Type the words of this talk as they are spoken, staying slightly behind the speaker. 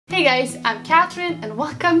Hey guys, I'm Catherine and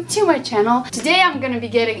welcome to my channel. Today I'm gonna be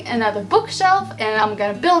getting another bookshelf and I'm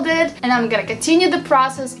gonna build it and I'm gonna continue the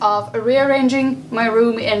process of rearranging my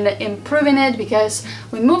room and improving it because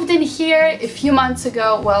we moved in here a few months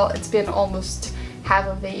ago. Well, it's been almost half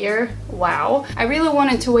of the year. Wow. I really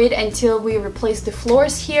wanted to wait until we replace the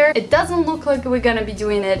floors here. It doesn't look like we're gonna be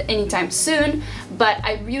doing it anytime soon, but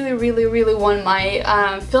I really want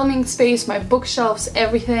my filming space, my bookshelves,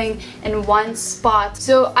 everything in one spot.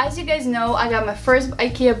 So as you guys know, I got my first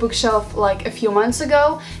IKEA bookshelf like a few months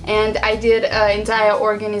ago and I did an entire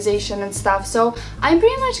organization and stuff. So I'm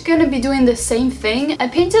pretty much gonna be doing the same thing. I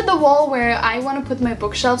painted the wall where I want to put my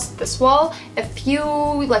bookshelves, this wall, a few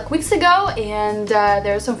weeks ago, and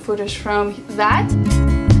there's some footage from that.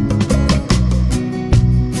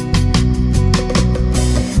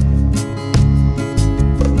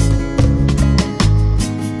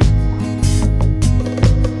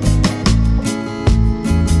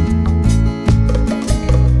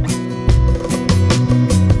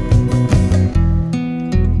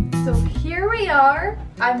 So here we are.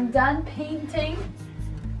 I'm done painting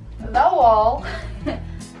the wall.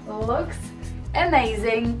 Looks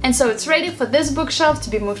amazing. And so it's ready for this bookshelf to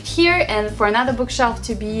be moved here and for another bookshelf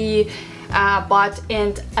to be bought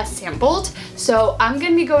and assembled. So I'm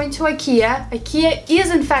gonna be going to IKEA. IKEA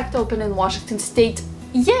is in fact open in Washington State.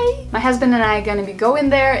 Yay! My husband and I are gonna be going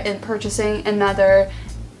there and purchasing another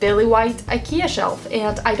Billy White IKEA shelf,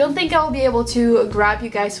 and I don't think I'll be able to grab you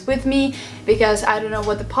guys with me because I don't know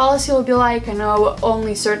what the policy will be like. I know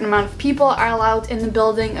only a certain amount of people are allowed in the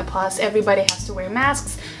building, and plus everybody has to wear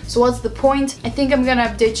masks, so what's the point? I think I'm gonna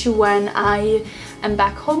update you when I am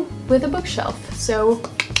back home with a bookshelf, so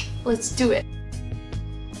let's do it.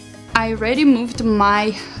 I already moved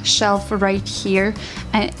my shelf right here.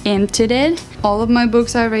 I emptied it. All of my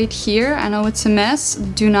books are right here. I know it's a mess.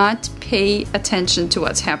 Do not pay attention to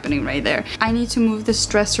what's happening right there. I need to move this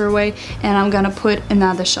dresser away and I'm gonna put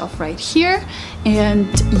another shelf right here. And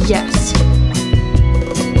yes.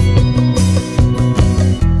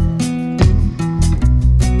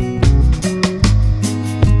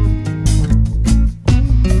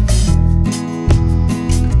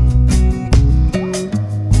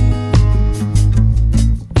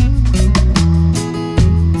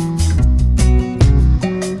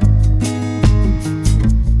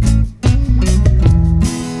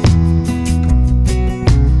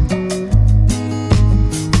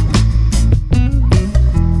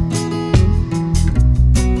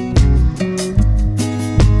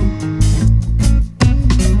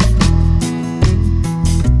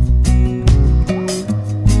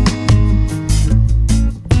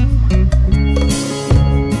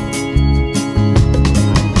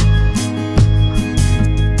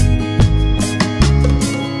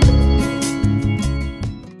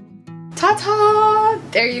 Ta-ta!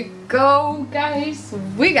 There you go, guys.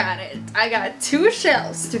 We got it. I got 2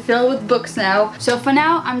 shelves to fill with books now. So for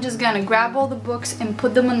now, I'm just gonna grab all the books and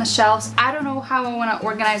put them on the shelves. I don't know how I want to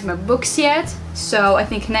organize my books yet, so I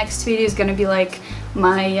think next video is gonna be like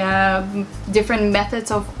my different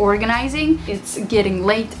methods of organizing. It's getting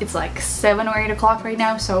late. It's like 7 or 8 o'clock right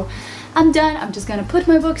now, so I'm done. I'm just gonna put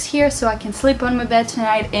my books here so I can sleep on my bed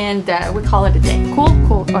tonight, and we call it a day. Cool?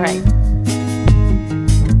 Cool. All right.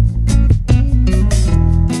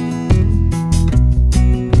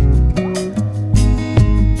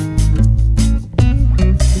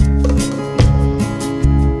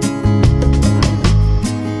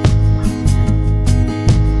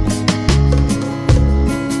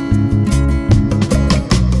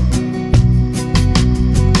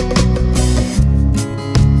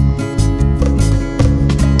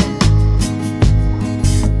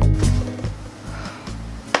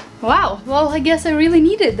 Wow, well, I guess I really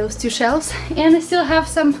needed those 2 shelves, and I still have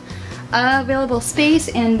some available space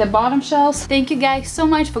in the bottom shelves. Thank you guys so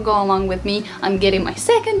much for going along with me. I'm getting my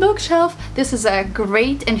second bookshelf. This is a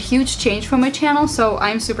great and huge change for my channel, so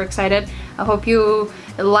I'm super excited. I hope you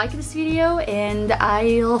like this video, and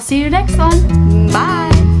I'll see you next one. Bye!